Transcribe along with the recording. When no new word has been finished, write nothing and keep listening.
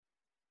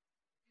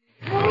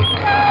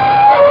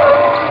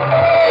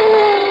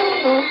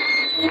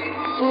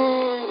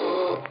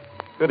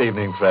Good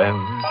evening,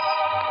 friends.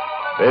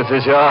 This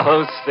is your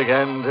host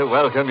again to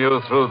welcome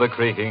you through the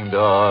creaking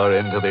door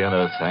into the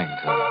Inner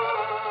Sanctum.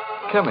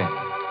 Come in.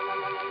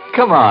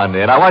 Come on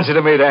in. I want you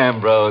to meet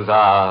Ambrose,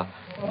 our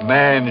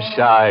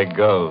man-shy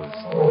ghost.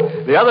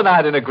 The other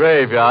night in a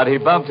graveyard, he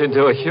bumped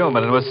into a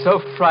human and was so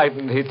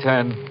frightened he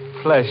turned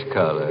flesh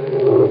color.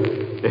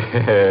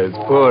 Yes,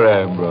 poor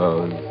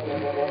Ambrose.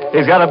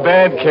 He's got a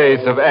bad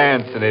case of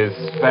ants in his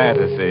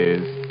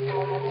fantasies.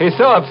 He's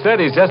so upset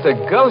he's just a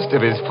ghost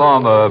of his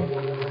former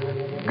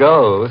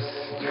ghost.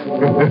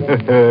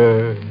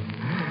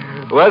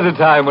 Was a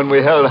time when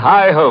we held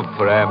high hope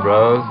for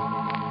Ambrose.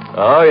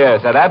 Oh,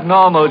 yes, at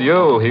Abnormal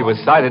U, he was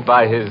cited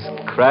by his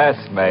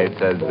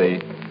classmates as the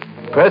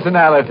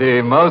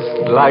personality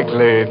most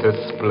likely to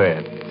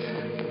split.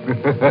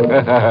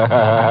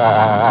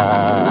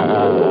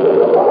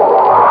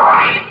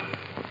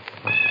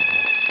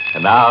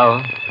 And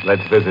now,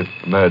 let's visit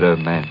Murder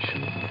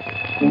Mansion.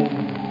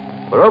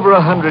 For over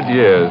 100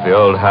 years, the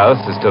old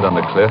house has stood on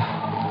the cliff,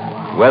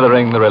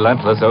 weathering the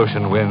relentless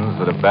ocean winds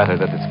that have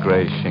battered at its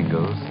gray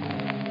shingles.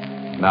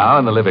 Now,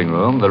 in the living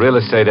room, the real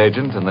estate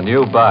agent and the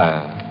new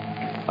buyer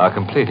are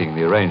completing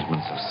the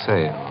arrangements of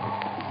sale.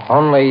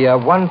 Only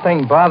one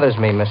thing bothers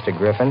me, Mr.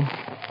 Griffin.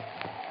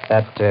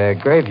 That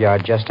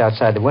graveyard just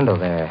outside the window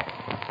there.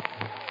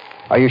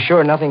 Are you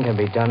sure nothing can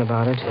be done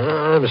about it?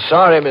 I'm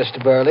sorry,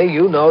 Mr. Burley.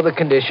 You know the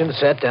conditions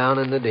set down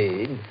in the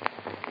deed.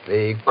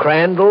 The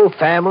Crandall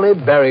family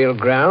burial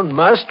ground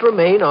must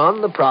remain on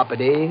the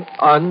property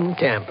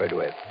untampered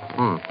with.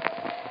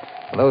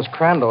 Those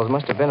Crandalls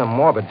must have been a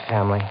morbid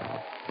family,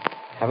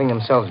 having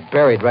themselves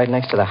buried right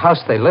next to the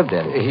house they lived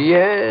in.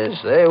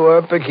 Yes, they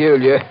were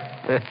peculiar.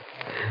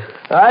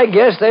 I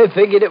guess they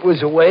figured it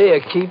was a way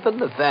of keeping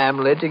the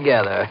family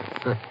together.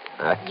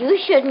 You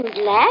shouldn't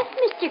laugh,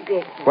 Mr.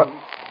 Griffin.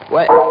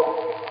 What?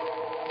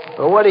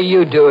 What are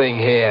you doing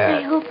here?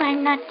 I hope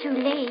I'm not too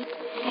late.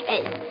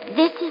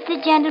 This is the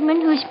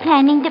gentleman who's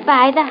planning to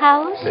buy the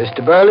house?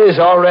 Mr. Burley's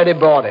already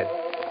bought it.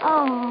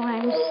 Oh,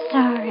 I'm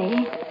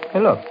sorry. Hey,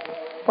 look.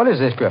 What is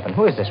this, Griffin?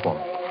 Who is this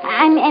woman?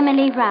 I'm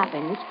Emily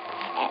Robbins.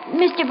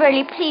 Mr.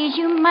 Burley, please,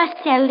 you must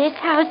sell this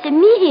house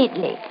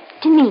immediately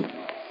to me.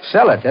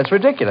 Sell it? That's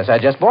ridiculous. I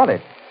just bought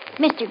it.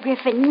 Mr.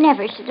 Griffin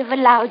never should have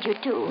allowed you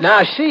to.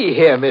 Now, see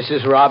here,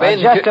 Mrs.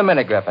 Robbins. Just a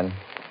minute, Griffin.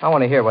 I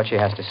want to hear what she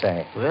has to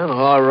say. Well,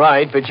 all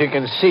right, but you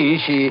can see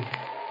she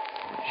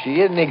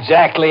isn't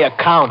exactly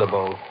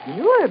accountable.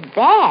 You're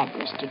bad,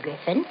 Mr.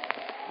 Griffin.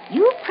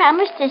 You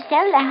promised to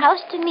sell the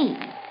house to me,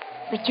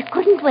 but you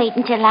couldn't wait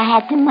until I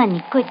had the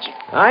money, could you?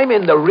 I'm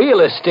in the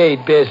real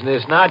estate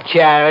business, not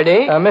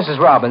charity. Mrs.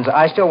 Robbins,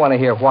 I still want to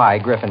hear why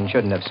Griffin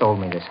shouldn't have sold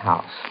me this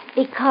house.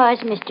 Because,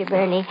 Mr.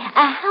 Burley,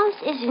 a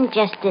house isn't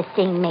just a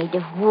thing made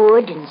of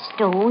wood and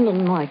stone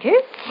and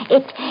mortar.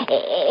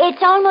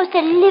 It's almost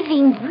a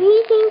living,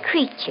 breathing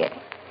creature.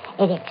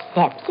 It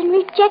accepts and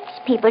rejects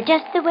people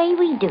just the way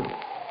we do.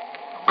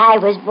 I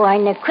was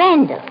born a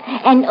Crandall,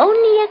 and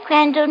only a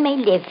Crandall may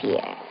live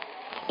here.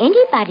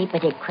 Anybody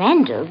but a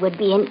Crandall would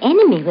be an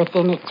enemy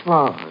within its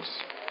walls.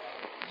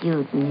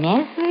 You'd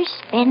never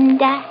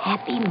spend a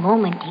happy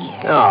moment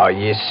here. Oh,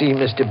 you see,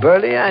 Mr.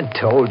 Burley, I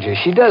told you.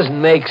 She doesn't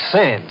make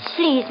sense.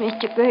 Please,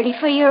 Mr. Burley,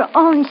 for your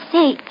own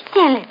sake,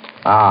 sell it.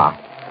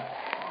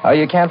 Oh,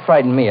 you can't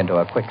frighten me into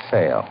a quick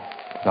sale.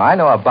 No, I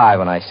know a buy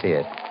when I see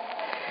it.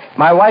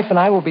 My wife and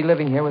I will be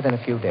living here within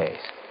a few days.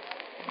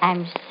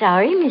 I'm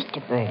sorry,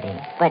 Mr. Burley,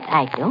 but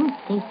I don't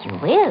think you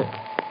will.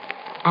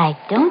 I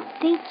don't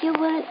think you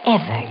will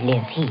ever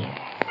live here.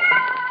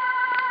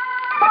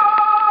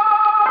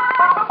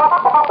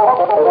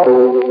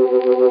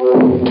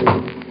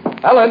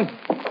 Helen!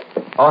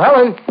 Oh,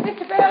 Helen!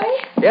 Mr. Burley?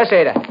 Yes,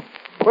 Ada.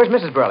 Where's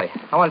Mrs. Burley?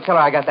 I want to tell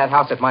her I got that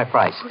house at my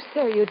price. Oh,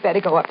 sir, you'd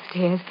better go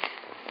upstairs.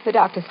 The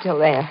doctor's still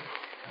there.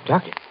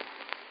 Doctor?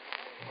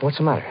 What's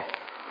the matter?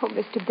 Oh,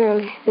 Mr.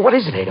 Burley, What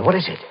is it, Ada? What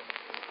is it?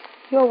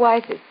 your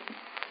wife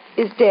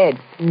is dead.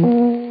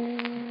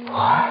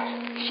 What?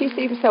 She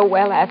seemed so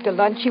well after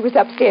lunch. She was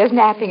upstairs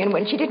napping, and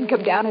when she didn't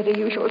come down at her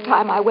usual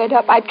time, I went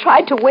up. I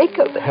tried to wake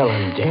her, but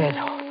Helen dead?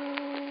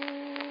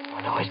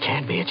 Oh, no, it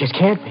can't be. It just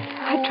can't be.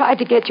 I tried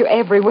to get you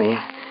everywhere.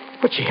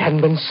 But she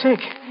hadn't been sick.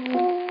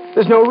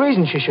 There's no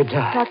reason she should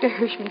die. Dr.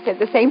 Hirschman said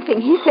the same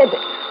thing. He said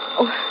that...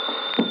 Oh.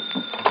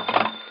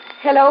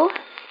 Hello?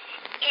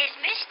 Is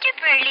Mr.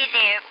 Burley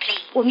there,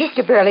 please? Well,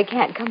 Mr. Burley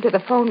can't come to the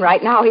phone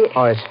right now.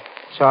 Oh, it's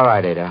all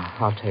right, Ada.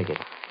 I'll take it.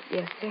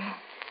 Yes, sir.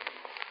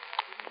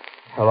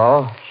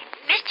 Hello?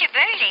 Mr.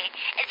 Burley,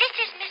 this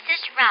is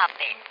Mrs.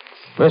 Robbins.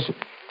 Listen.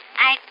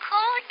 I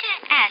called to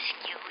ask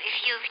you if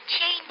you've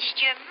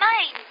changed your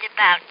mind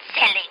about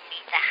selling me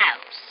the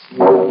house.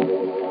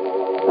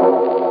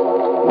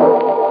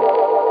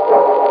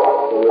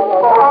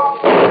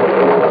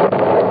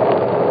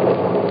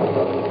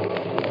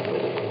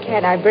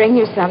 Can I bring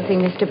you something,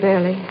 Mr.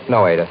 Burley?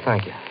 No, Ada,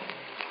 thank you.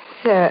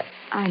 Sir,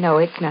 I know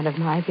it's none of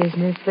my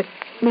business, but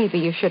maybe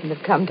you shouldn't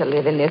have come to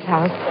live in this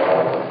house.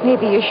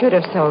 Maybe you should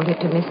have sold it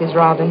to Mrs.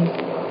 Robbins.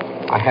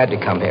 I had to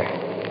come here.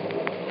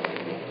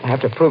 I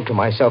have to prove to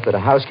myself that a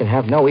house can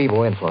have no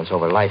evil influence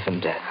over life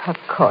and death. Of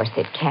course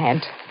it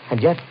can't.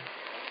 And yet,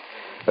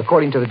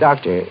 according to the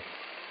doctor,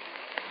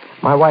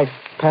 my wife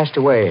passed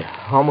away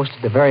almost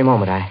at the very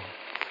moment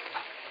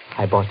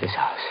I bought this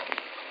house.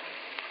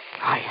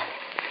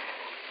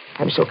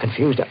 I'm so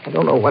confused. I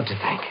don't know what to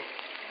think.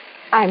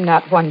 I'm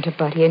not one to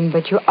butt in,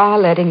 but you are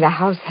letting the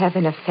house have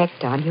an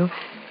effect on you.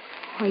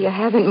 Or you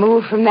haven't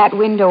moved from that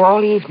window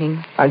all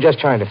evening. I'm just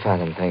trying to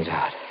fathom things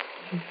out.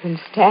 You've been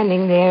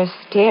standing there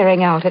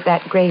staring out at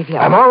that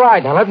graveyard. I'm all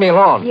right. Now let me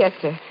alone. Yes,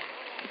 sir.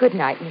 Good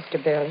night,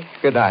 Mr. Burley.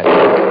 Good night.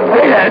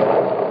 Hey, Dad!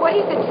 What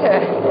is it,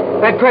 sir?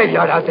 That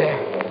graveyard out there.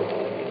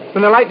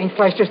 When the lightning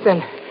flashed just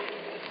then,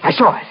 I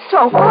saw it.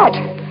 So what?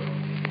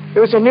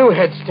 There was a new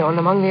headstone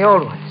among the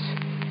old ones.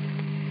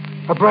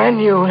 A brand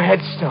new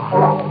headstone.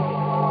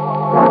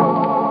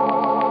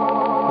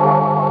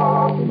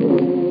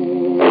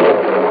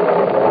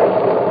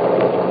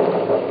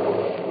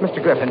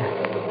 Mr. Griffin,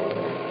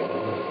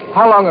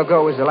 how long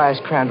ago was the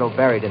last Crandall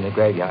buried in the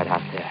graveyard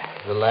out there?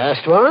 The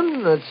last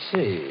one? Let's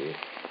see.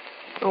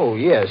 Oh,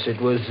 yes,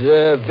 it was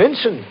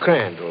Vincent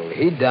Crandall.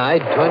 He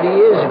died 20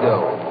 years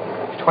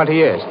ago. 20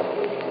 years.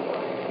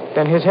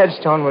 Then his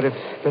headstone would have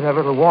been a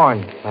little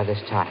worn by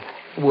this time.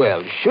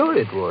 Well, sure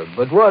it would,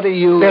 but what are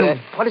you... Then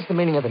what is the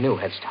meaning of the new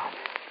headstone?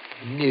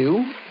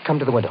 New? Come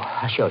to the window.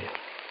 I'll show you.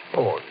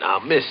 Oh, now,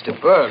 Mr.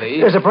 Burley...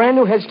 There's a brand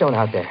new headstone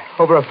out there,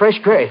 over a fresh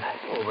grave.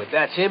 Oh, but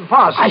that's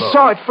impossible. I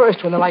saw it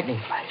first when the lightning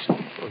flashed.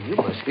 Well, you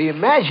must be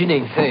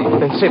imagining things.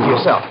 Then see for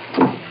yourself.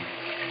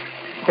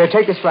 Here,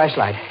 take this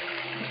flashlight.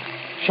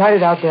 Shine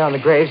it out there on the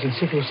graves and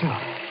see for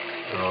yourself.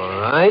 All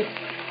right.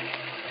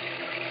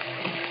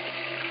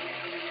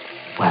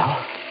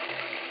 Well?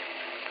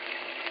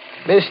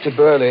 Mr.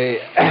 Burley,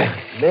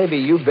 maybe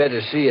you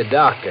better see a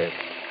doctor.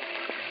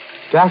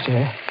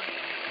 Doctor?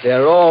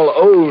 They're all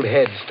old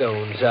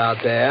headstones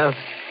out there.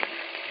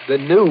 The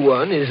new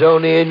one is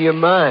only in your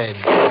mind.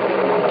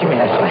 Give me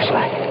that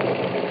flashlight.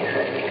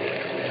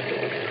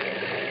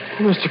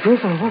 Mr.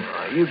 Griffin, what?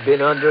 Oh, you've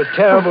been under a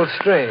terrible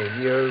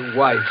strain. Your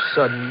wife's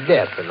sudden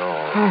death and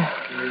all.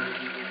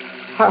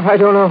 I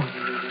don't know.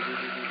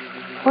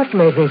 What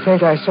made me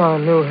think I saw a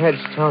new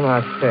headstone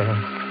out there?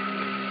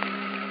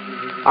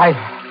 I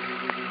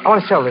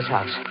want to sell this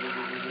house.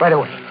 Right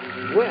away.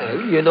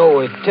 Well, you know,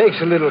 it takes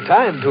a little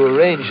time to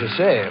arrange a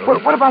sale.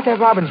 What about that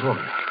Robbins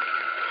woman?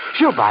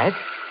 She'll buy it.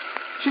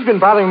 She's been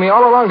bothering me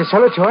all along to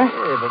sell it to her.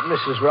 Yeah, but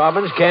Mrs.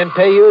 Robbins can't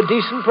pay you a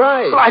decent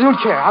price. Well, I don't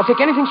care. I'll take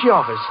anything she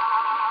offers.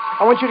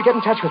 I want you to get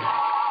in touch with her.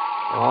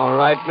 All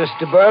right,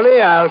 Mr.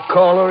 Burley, I'll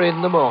call her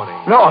in the morning.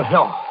 No.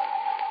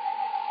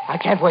 I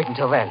can't wait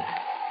until then.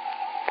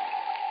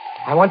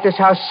 I want this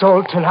house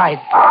sold tonight.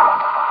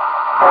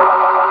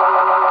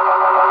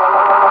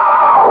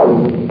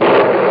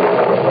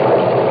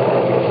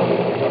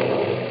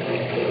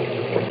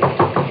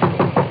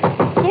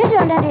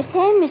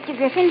 Mr.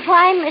 Griffin,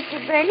 why Mr.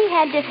 Burley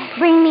had to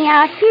bring me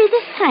out here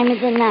this time of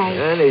the night.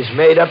 And he's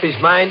made up his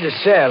mind to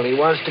sell. He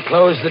wants to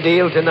close the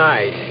deal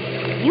tonight.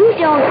 You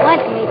don't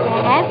want me to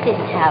have this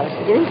house,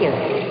 do you?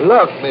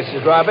 Look,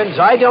 Mrs. Robbins,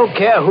 I don't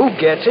care who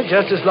gets it,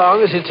 just as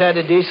long as it's at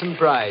a decent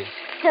price.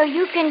 So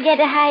you can get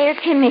a higher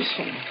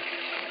commission.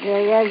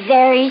 You're a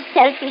very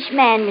selfish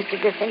man, Mr.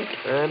 Griffin.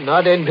 I'm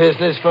not in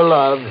business for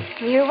love.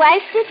 Your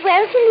wife did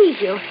well to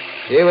leave you.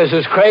 She was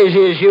as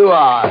crazy as you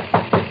are.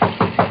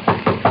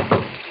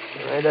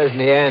 Why doesn't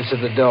he answer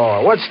the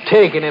door? What's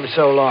taking him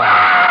so long?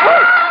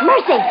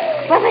 Mercy!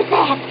 What was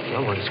that?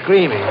 Someone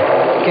screaming.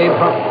 It came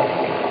from...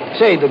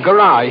 Say, the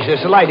garage.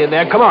 There's a light in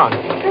there. Come on.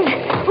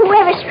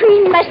 Whoever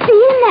screamed must be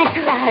in that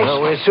garage.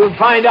 Well, we'll soon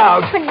find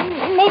out. But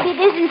maybe it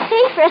isn't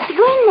safe for us to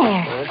go in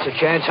there. That's a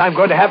chance I'm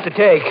going to have to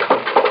take.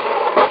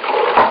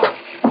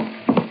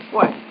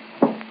 What?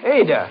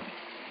 Ada.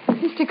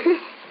 Mr. Griffin.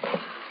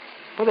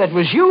 Well, that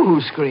was you who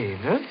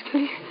screamed, huh?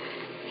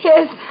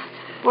 Yes.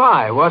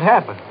 Why? What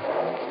happened?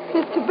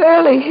 Mr.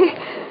 Burley.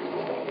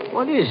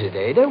 What is it,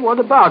 Ada? What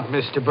about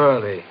Mr.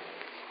 Burley?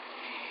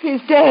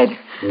 He's dead.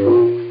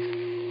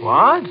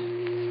 What?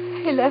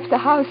 He left the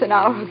house an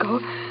hour ago.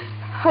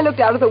 I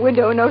looked out of the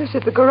window and noticed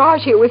that the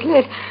garage here was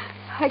lit.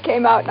 I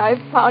came out and I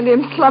found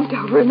him slumped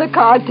over in the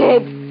car,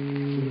 dead.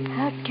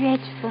 How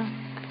dreadful.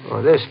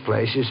 Well, this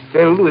place is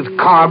filled with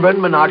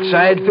carbon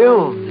monoxide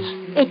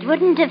fumes. It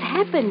wouldn't have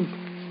happened.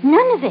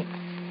 None of it.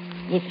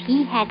 If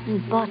he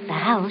hadn't bought the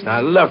house...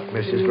 Now, look,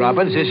 Mrs.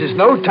 Robbins, this is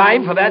no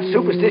time for that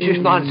superstitious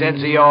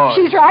nonsense of yours.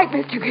 She's right,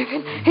 Mr.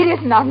 Griffin. It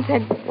is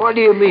nonsense. What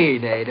do you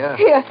mean, Ada?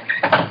 Here.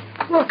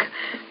 Look.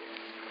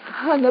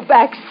 On the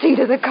back seat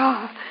of the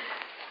car.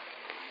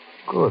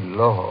 Good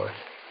Lord.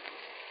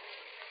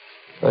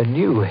 A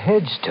new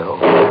headstone.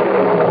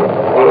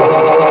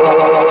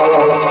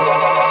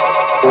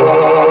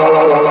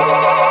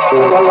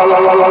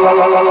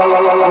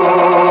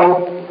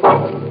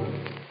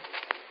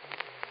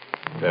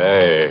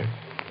 Hey,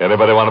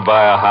 anybody want to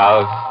buy a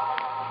house?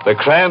 The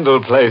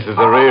Crandall place is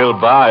a real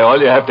buy. All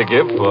you have to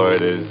give for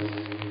it is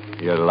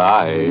your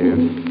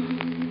life.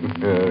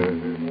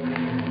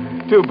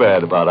 Too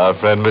bad about our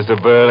friend Mr.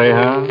 Burley,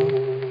 huh?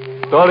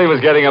 Thought he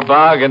was getting a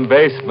bargain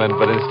basement,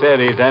 but instead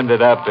he's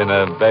ended up in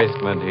a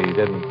basement he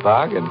didn't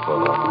bargain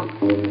for.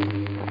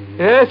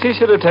 Yes, he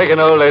should have taken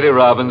old Lady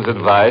Robin's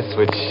advice,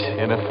 which,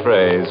 in a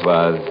phrase,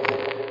 was,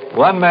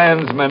 one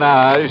man's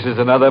menage is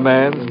another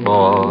man's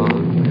morgue.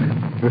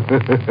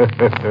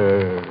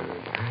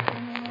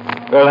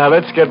 Well, now,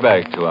 let's get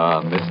back to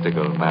our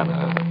mystical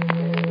manor.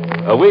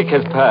 A week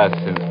has passed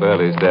since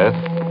Burley's death,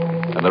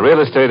 and the real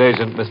estate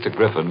agent, Mr.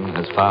 Griffin,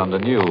 has found a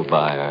new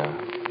buyer.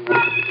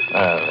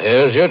 Well,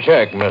 here's your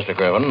check, Mr.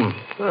 Griffin.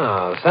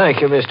 Oh,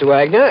 thank you, Mr.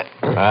 Wagner.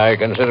 I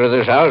consider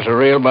this house a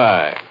real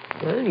buy.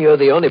 Well, you're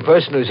the only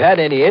person who's had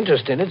any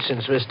interest in it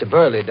since Mr.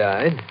 Burley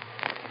died.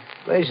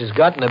 The place has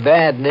gotten a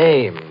bad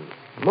name.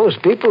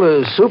 Most people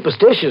are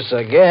superstitious,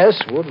 I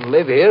guess. Wouldn't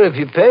live here if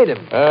you paid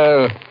them.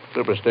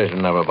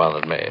 Superstition never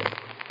bothered me.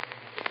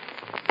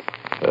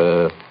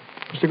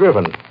 Mr.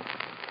 Griffin.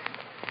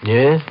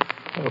 Yeah?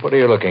 What are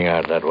you looking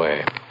at that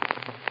way?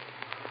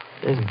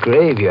 There's a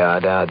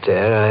graveyard out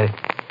there.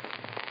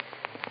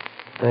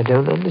 I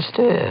don't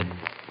understand.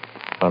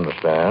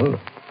 Understand?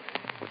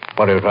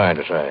 What are you trying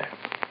to say?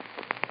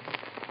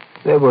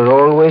 There were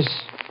always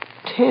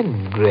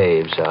 10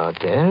 graves out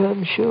there,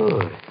 I'm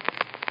sure.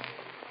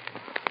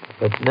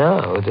 But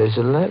now there's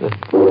 11.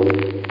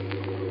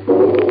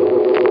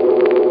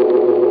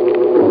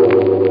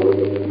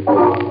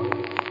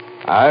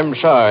 I'm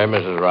sorry,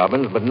 Mrs.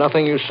 Robbins, but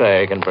nothing you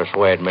say can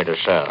persuade me to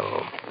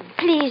sell.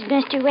 Please,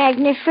 Mr.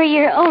 Wagner, for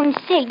your own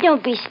sake,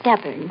 don't be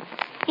stubborn.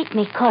 It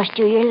may cost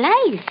you your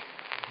life.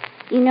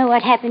 You know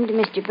what happened to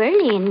Mr.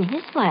 Burley and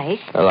his wife.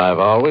 Well, I've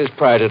always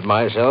prided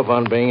myself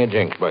on being a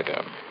jinx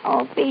breaker.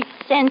 Oh, be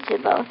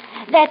sensible.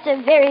 That's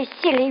a very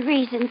silly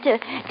reason to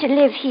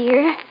live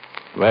here.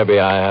 Maybe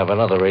I have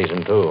another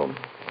reason, too.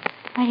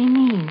 What do you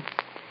mean?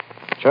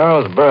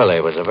 Charles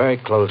Burley was a very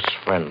close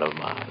friend of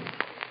mine.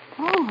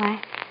 Oh,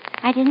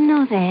 I didn't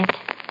know that.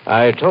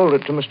 I told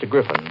it to Mr.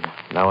 Griffin.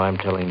 Now I'm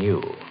telling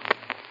you.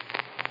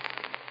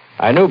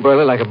 I knew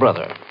Burley like a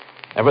brother.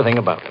 Everything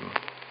about him.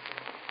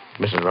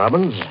 Mrs.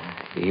 Robbins,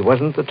 he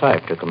wasn't the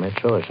type to commit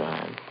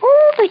suicide.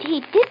 Oh, but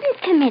he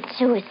didn't commit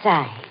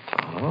suicide.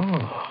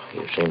 Oh,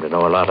 you seem to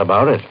know a lot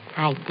about it.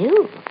 I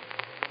do.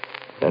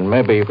 Then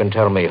maybe you can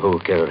tell me who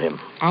killed him.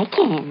 I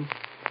can.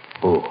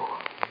 Who?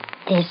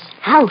 This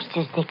house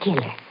is the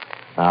killer.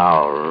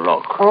 Now,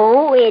 look.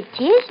 Oh, it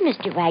is,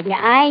 Mr. Wagner.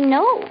 I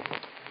know.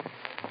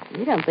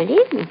 You don't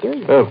believe me, do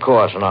you? Of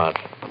course not.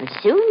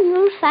 Soon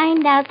you'll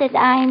find out that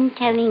I'm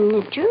telling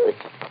the truth.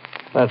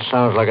 That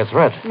sounds like a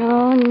threat.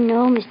 No,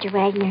 Mr.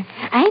 Wagner.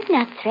 I'm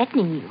not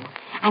threatening you.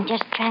 I'm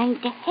just trying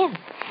to help.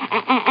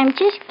 I'm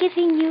just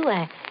giving you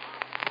a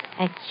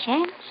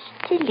chance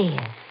to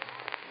live.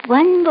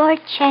 One more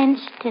chance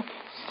to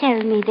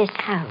sell me this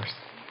house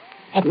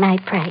at my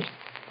price.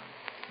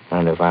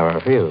 And if I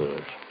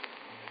refuse?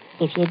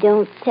 If you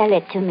don't sell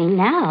it to me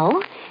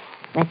now,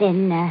 well,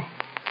 then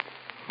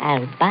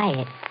I'll buy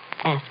it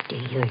after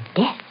your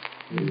death.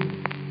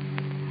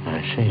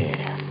 I see.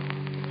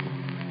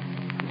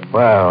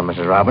 Well,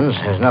 Mrs. Robbins,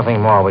 there's nothing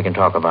more we can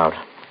talk about.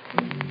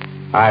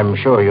 I'm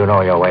sure you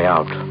know your way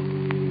out.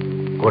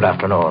 Good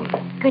afternoon.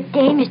 Good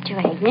day, Mr.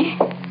 Wagner.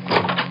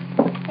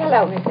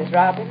 Hello, Mrs.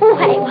 Robbins. Oh,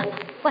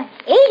 why,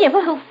 Ada,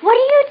 what are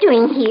you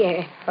doing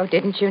here? Oh,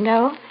 didn't you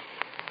know?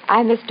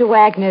 I'm Mr.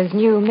 Wagner's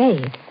new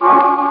maid.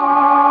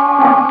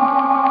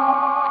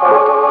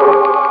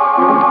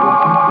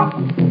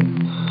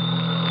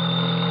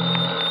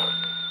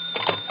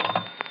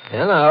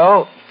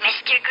 Hello.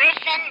 Mr.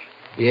 Griffin?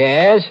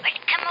 Yes? Well,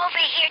 come over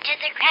here to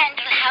the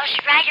Crandall house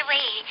right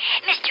away.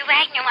 Mr.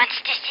 Wagner wants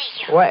to see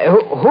you. What,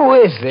 who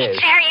is this?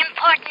 It's very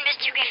important,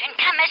 Mr. Griffin.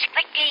 Come as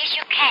quickly as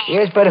you can.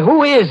 Yes, but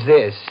who is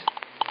this?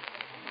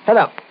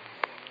 Hello.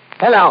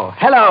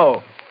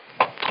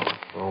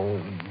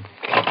 Oh.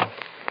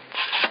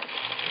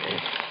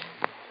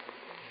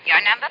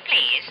 Your number,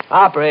 please.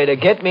 Operator,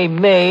 get me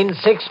Maine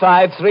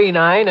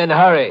 6539 and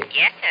hurry.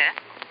 Yes, sir.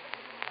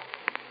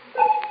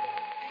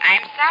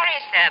 I'm sorry,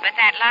 sir, but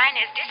that line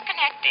is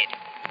disconnected.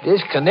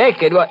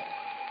 Disconnected? What?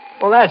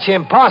 Well, that's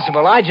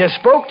impossible. I just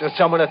spoke to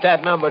someone at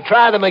that number.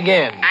 Try them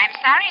again. I'm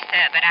sorry,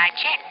 sir, but I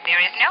checked.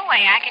 There is no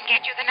way I can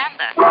get you the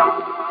number.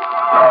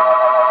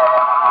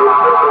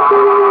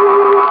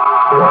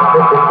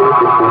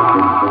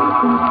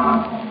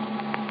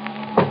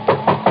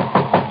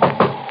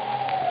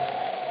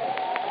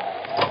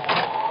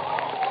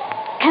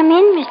 Come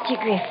in, Mr.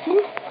 Griffin.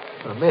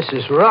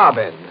 Mrs.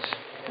 Robbins,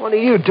 what are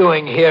you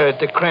doing here at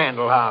the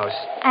Crandall house?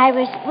 I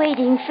was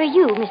waiting for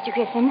you, Mr.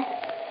 Griffin.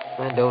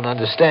 I don't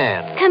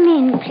understand. Come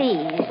in,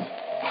 please.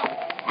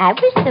 I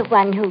was the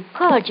one who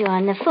called you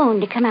on the phone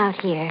to come out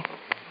here.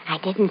 I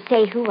didn't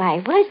say who I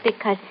was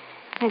because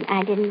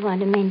I didn't want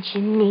to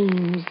mention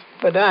names.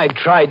 But I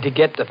tried to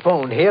get the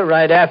phone here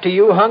right after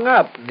you hung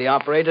up. The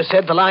operator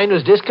said the line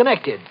was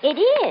disconnected. It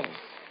is.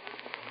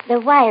 The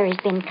wire has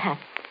been cut.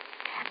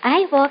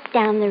 I walked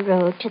down the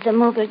road to the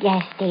mobile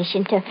gas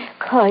station to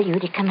call you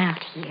to come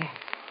out here.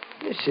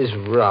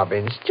 Mrs.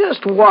 Robbins,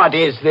 just what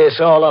is this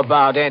all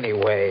about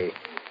anyway?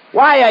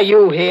 Why are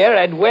you here,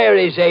 and where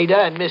is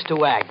Ada and Mr.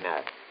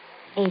 Wagner?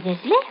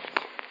 Ada's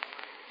left.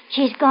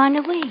 She's gone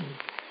away.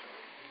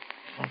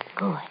 For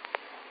good.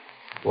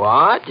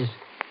 What?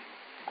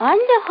 On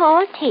the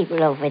hall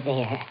table over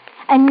there,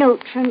 a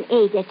note from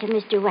Ada to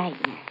Mr.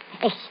 Wagner,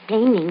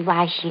 explaining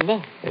why she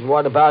left. And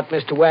what about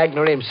Mr.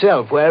 Wagner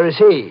himself? Where is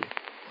he?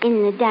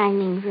 In the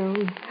dining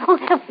room.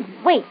 Oh,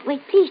 wait,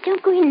 please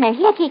don't go in there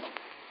yet.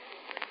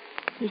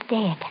 He's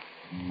dead.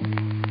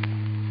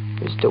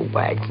 Mr.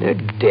 Wagner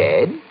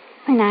dead?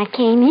 When I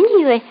came in,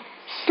 he was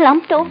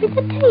slumped over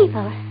the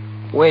table.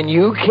 When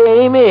you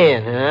came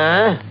in,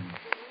 huh?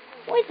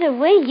 Well, the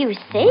way you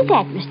say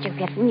that, Mr.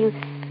 Griffin, you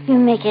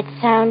make it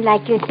sound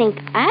like you think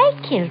I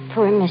killed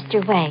poor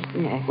Mr.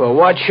 Wagner. Well,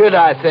 what should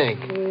I think?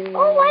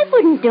 Oh, I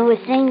wouldn't do a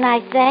thing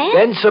like that.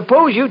 Then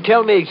suppose you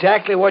tell me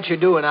exactly what you're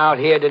doing out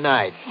here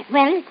tonight.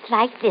 Well, it's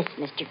like this,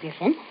 Mr.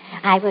 Griffin.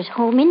 I was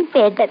home in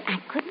bed, but I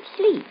couldn't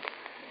sleep.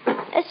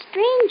 A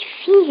strange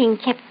feeling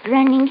kept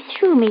running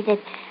through me that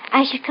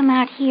I should come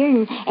out here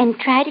and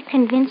try to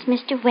convince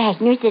Mr.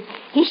 Wagner that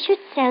he should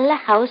sell the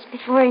house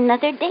before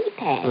another day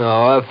passed.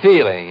 Oh, a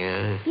feeling,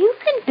 huh? You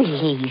can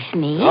believe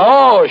me.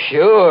 Oh,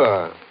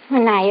 sure.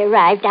 When I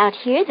arrived out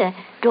here, the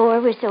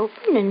door was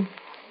open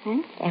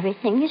and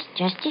everything is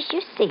just as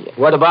you see it.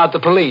 What about the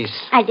police?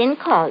 I didn't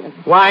call them.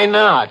 Why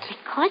not?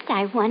 Because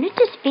I wanted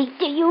to speak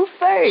to you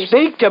first.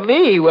 Speak to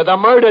me with a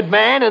murdered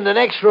man in the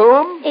next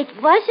room? It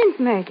wasn't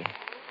murder.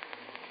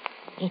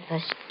 It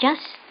was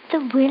just the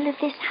will of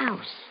this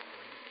house.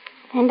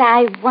 And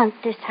I want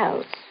this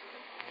house.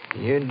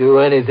 You'd do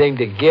anything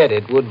to get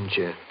it, wouldn't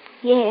you?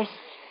 Yes.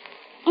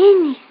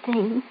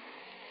 Anything.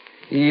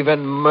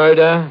 Even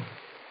murder?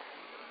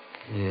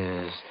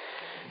 Yes.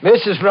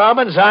 Mrs.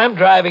 Robbins, I'm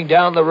driving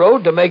down the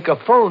road to make a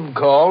phone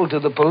call to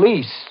the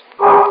police.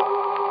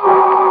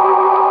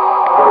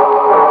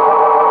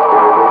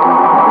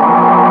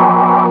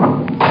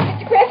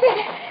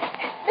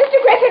 Mr.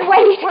 Griffin,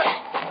 wait.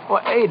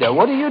 Well, Ada,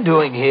 what are you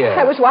doing here?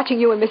 I was watching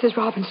you and Mrs.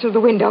 Robbins through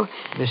the window.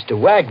 Mr.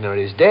 Wagner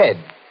is dead.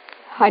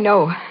 I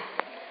know.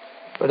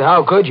 But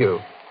how could you?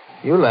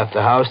 You left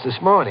the house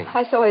this morning.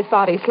 I saw his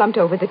body slumped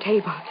over the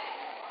table.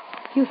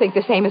 You think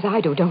the same as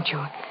I do, don't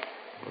you?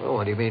 Well,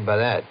 what do you mean by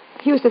that?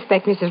 You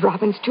suspect Mrs.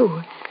 Robbins,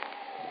 too.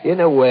 In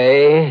a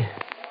way.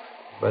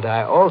 But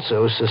I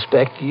also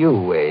suspect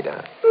you,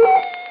 Ada.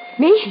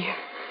 Me?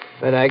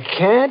 But I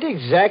can't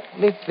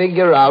exactly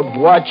figure out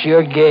what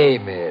your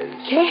game is.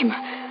 Game?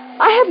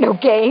 I have no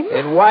game.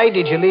 And why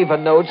did you leave a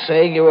note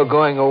saying you were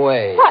going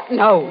away? What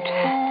note?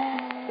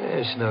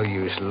 There's no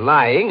use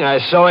lying. I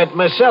saw it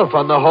myself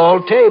on the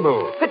hall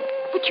table. But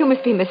you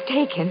must be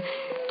mistaken.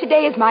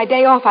 Today is my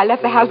day off. I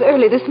left the house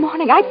early this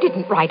morning. I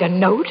didn't write a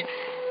note.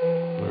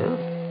 Well,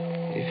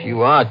 if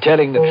you are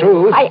telling the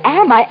truth... I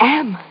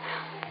am.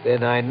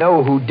 Then I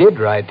know who did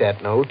write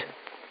that note.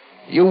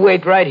 You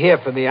wait right here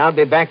for me. I'll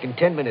be back in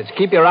 10 minutes.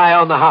 Keep your eye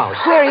on the house.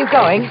 Where are you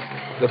going?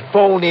 The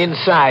phone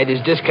inside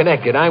is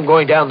disconnected. I'm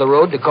going down the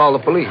road to call the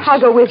police. I'll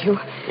go with you.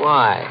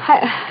 Why?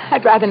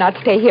 I'd rather not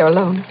stay here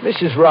alone.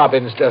 Mrs.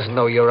 Robbins doesn't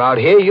know you're out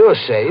here. You're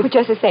safe. But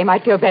just the same,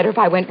 I'd feel better if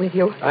I went with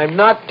you. I'm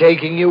not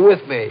taking you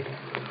with me.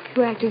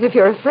 You act as if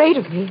you're afraid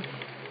of me.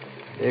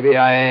 Maybe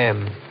I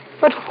am.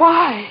 But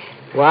why?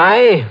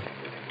 Why?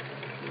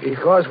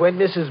 Because when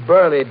Mrs.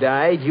 Burley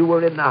died, you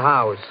were in the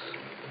house.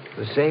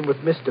 The same with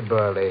Mr.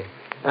 Burley.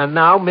 And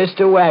now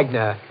Mr.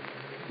 Wagner.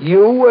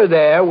 You were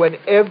there when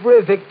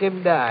every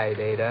victim died,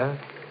 Ada.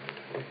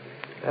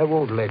 I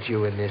won't let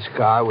you in this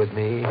car with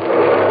me.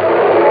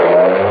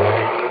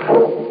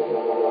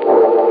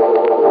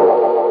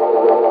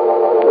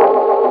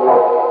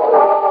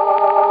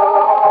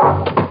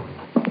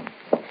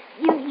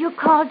 You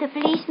called the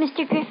police,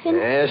 Mr. Griffin?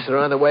 Yes, they're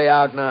on the way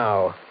out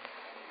now.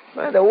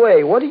 By the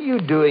way, what are you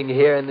doing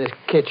here in this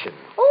kitchen?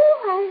 Oh,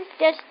 I was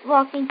just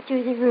walking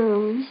through the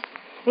rooms,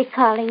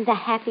 recalling the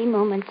happy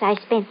moments I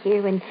spent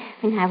here when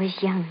I was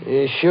young.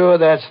 You sure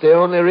that's the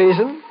only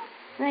reason?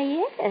 Why,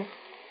 yes.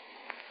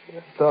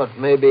 I thought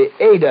maybe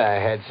Ada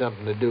had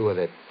something to do with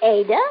it.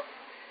 Ada?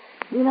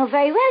 You know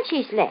very well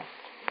she's left.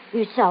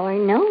 You saw her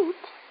note.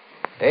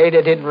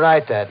 Ada didn't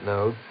write that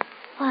note.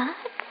 What?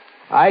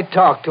 I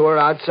talked to her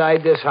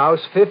outside this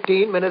house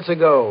 15 minutes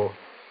ago.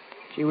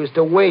 She was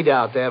to wait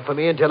out there for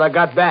me until I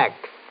got back.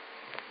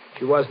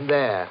 She wasn't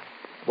there.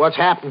 What's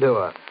happened to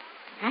her?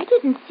 I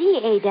didn't see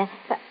Ada,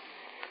 but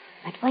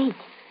wait.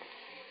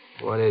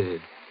 What is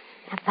it?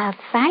 About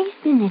 5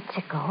 minutes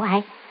ago,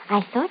 I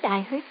thought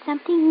I heard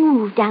something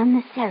move down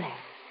the cellar.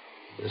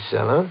 The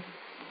cellar?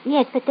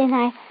 Yes, but then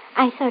I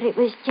thought it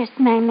was just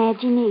my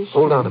imagination.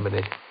 Hold on a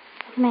minute.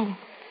 What's the matter?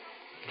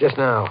 Just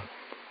now.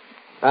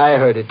 I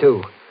heard it,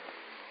 too.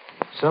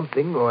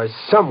 Something or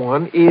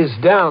someone is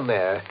down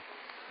there.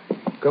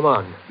 Come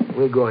on.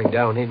 We're going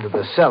down into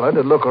the cellar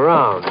to look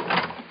around.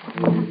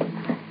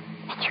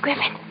 Mr.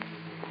 Griffin,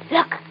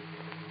 look.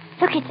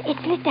 Look,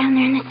 it's lit down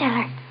there in the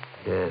cellar.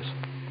 Yes.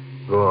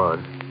 Go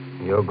on.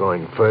 You're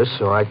going first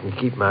so I can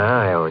keep my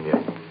eye on you.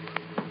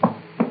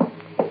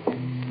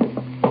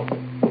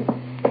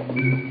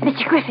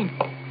 Mr. Griffin.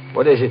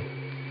 What is it?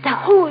 The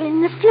hole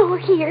in the floor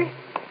here.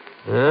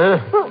 Huh?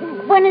 Well,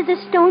 one of the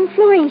stone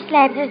flooring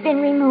slabs has been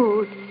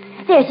removed.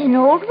 There's an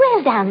old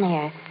well down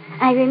there.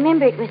 I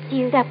remember it was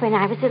sealed up when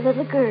I was a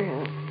little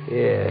girl.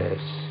 Yes.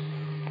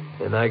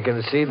 And I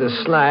can see the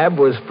slab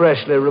was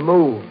freshly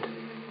removed.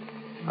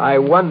 I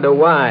wonder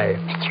why.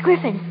 Mr.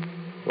 Griffin,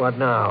 What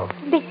now?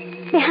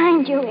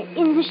 behind you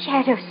in the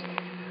shadows.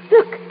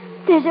 Look,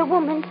 there's a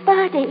woman's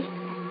body.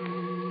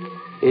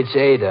 It's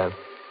Ada.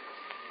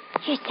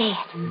 She's dead.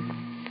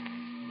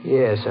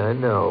 Yes, I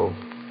know.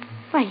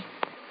 Why,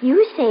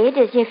 you say it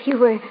as if you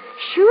were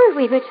sure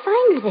we would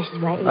find her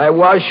this way. I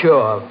was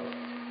sure.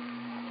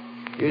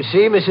 You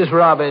see, Mrs.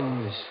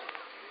 Robbins,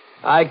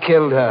 I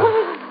killed her.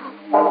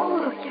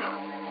 Oh,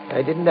 yeah.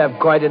 I didn't have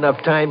quite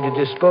enough time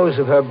to dispose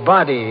of her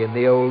body in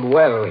the old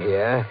well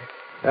here.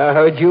 I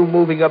heard you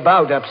moving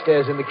about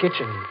upstairs in the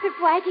kitchen. But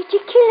why did you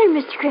kill her,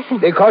 Mr. Griffin?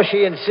 Because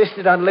she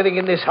insisted on living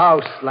in this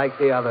house like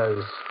the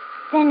others.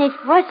 Then it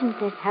wasn't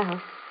this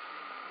house.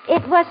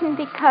 It wasn't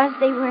because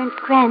they weren't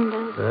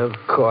Crandall's. Of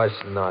course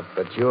not,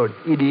 but your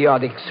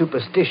idiotic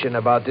superstition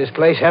about this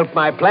place helped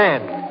my plan.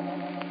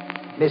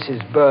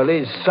 Mrs.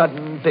 Burley's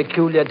sudden,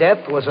 peculiar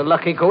death was a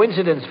lucky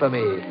coincidence for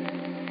me.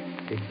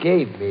 It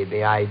gave me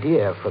the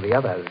idea for the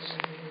others.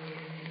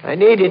 I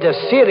needed a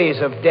series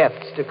of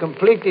deaths to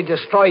completely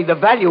destroy the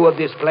value of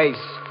this place,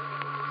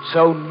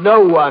 so no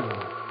one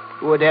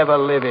would ever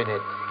live in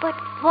it. But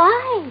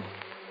why?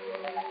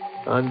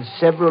 On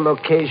several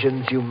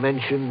occasions, you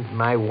mentioned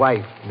my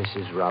wife,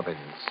 Mrs. Robbins.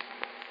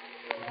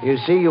 You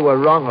see, you were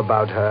wrong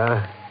about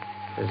her,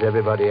 as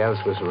everybody else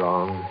was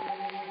wrong.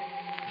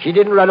 She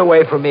didn't run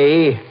away from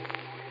me.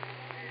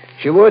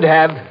 She would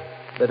have,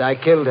 but I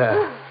killed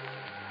her.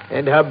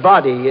 And her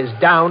body is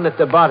down at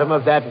the bottom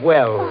of that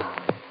well,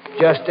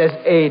 just as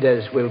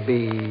Ada's will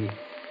be,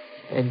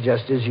 and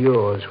just as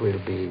yours will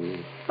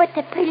be. But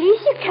the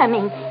police are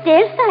coming.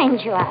 They'll find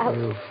you out.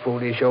 You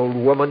foolish old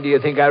woman, do you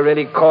think I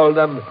really called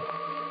them?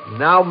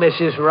 Now,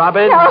 Mrs.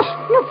 Robbins.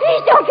 No,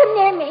 please don't come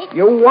near me.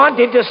 You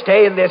wanted to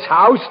stay in this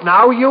house.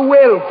 Now you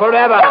will,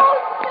 forever. No.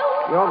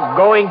 You're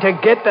going to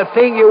get the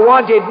thing you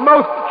wanted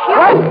most.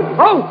 What?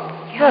 Oh!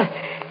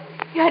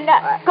 You're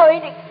not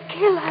going to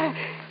kill her,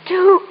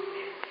 too.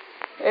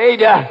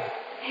 Ada.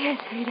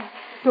 Yes, Ada.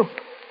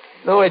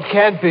 No, it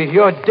can't be.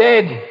 You're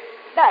dead.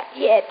 Not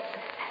yet.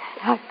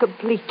 Not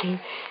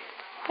completely.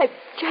 I've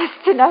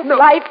just enough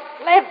life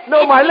left.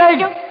 No, my leg.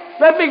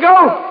 Let me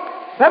go.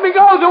 Let me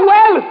go. The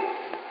well.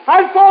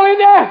 I'll fall in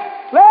there.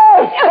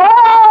 Let.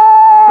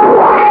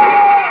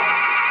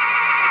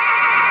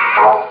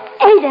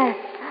 Ada.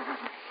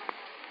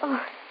 Oh,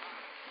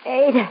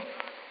 Ada.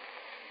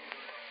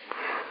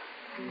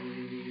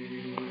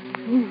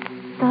 You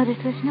thought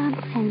it was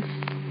nonsense,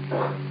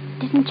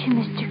 didn't you,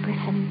 Mr.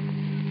 Griffin?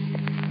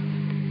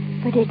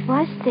 But it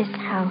was this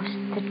house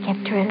that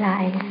kept her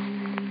alive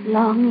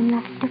long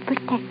enough to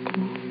protect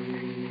me.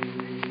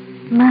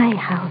 My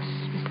house,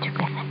 Mr.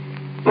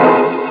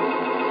 Griffin.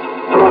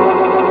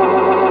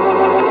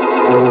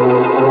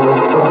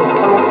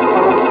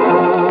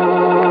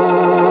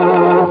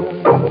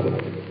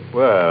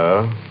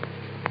 Well,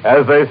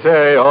 as they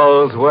say,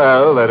 all's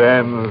well that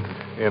ends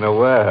in a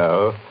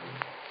well.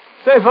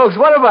 Say, folks,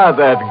 what about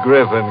that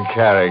Griffin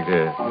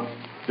character?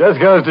 Just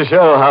goes to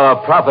show how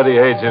a property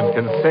agent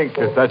can sink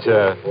to such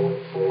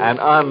an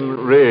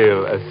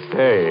unreal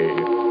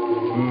estate.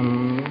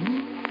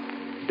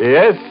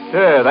 Yes,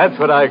 sir, that's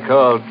what I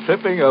call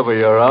tripping over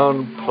your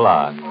own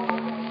plot.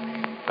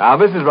 Now,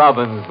 Mrs.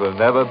 Robbins will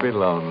never be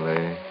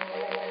lonely.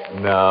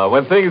 No,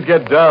 when things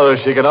get dull,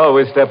 she can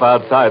always step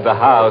outside the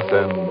house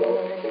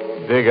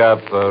and dig up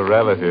a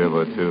relative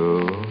or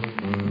two.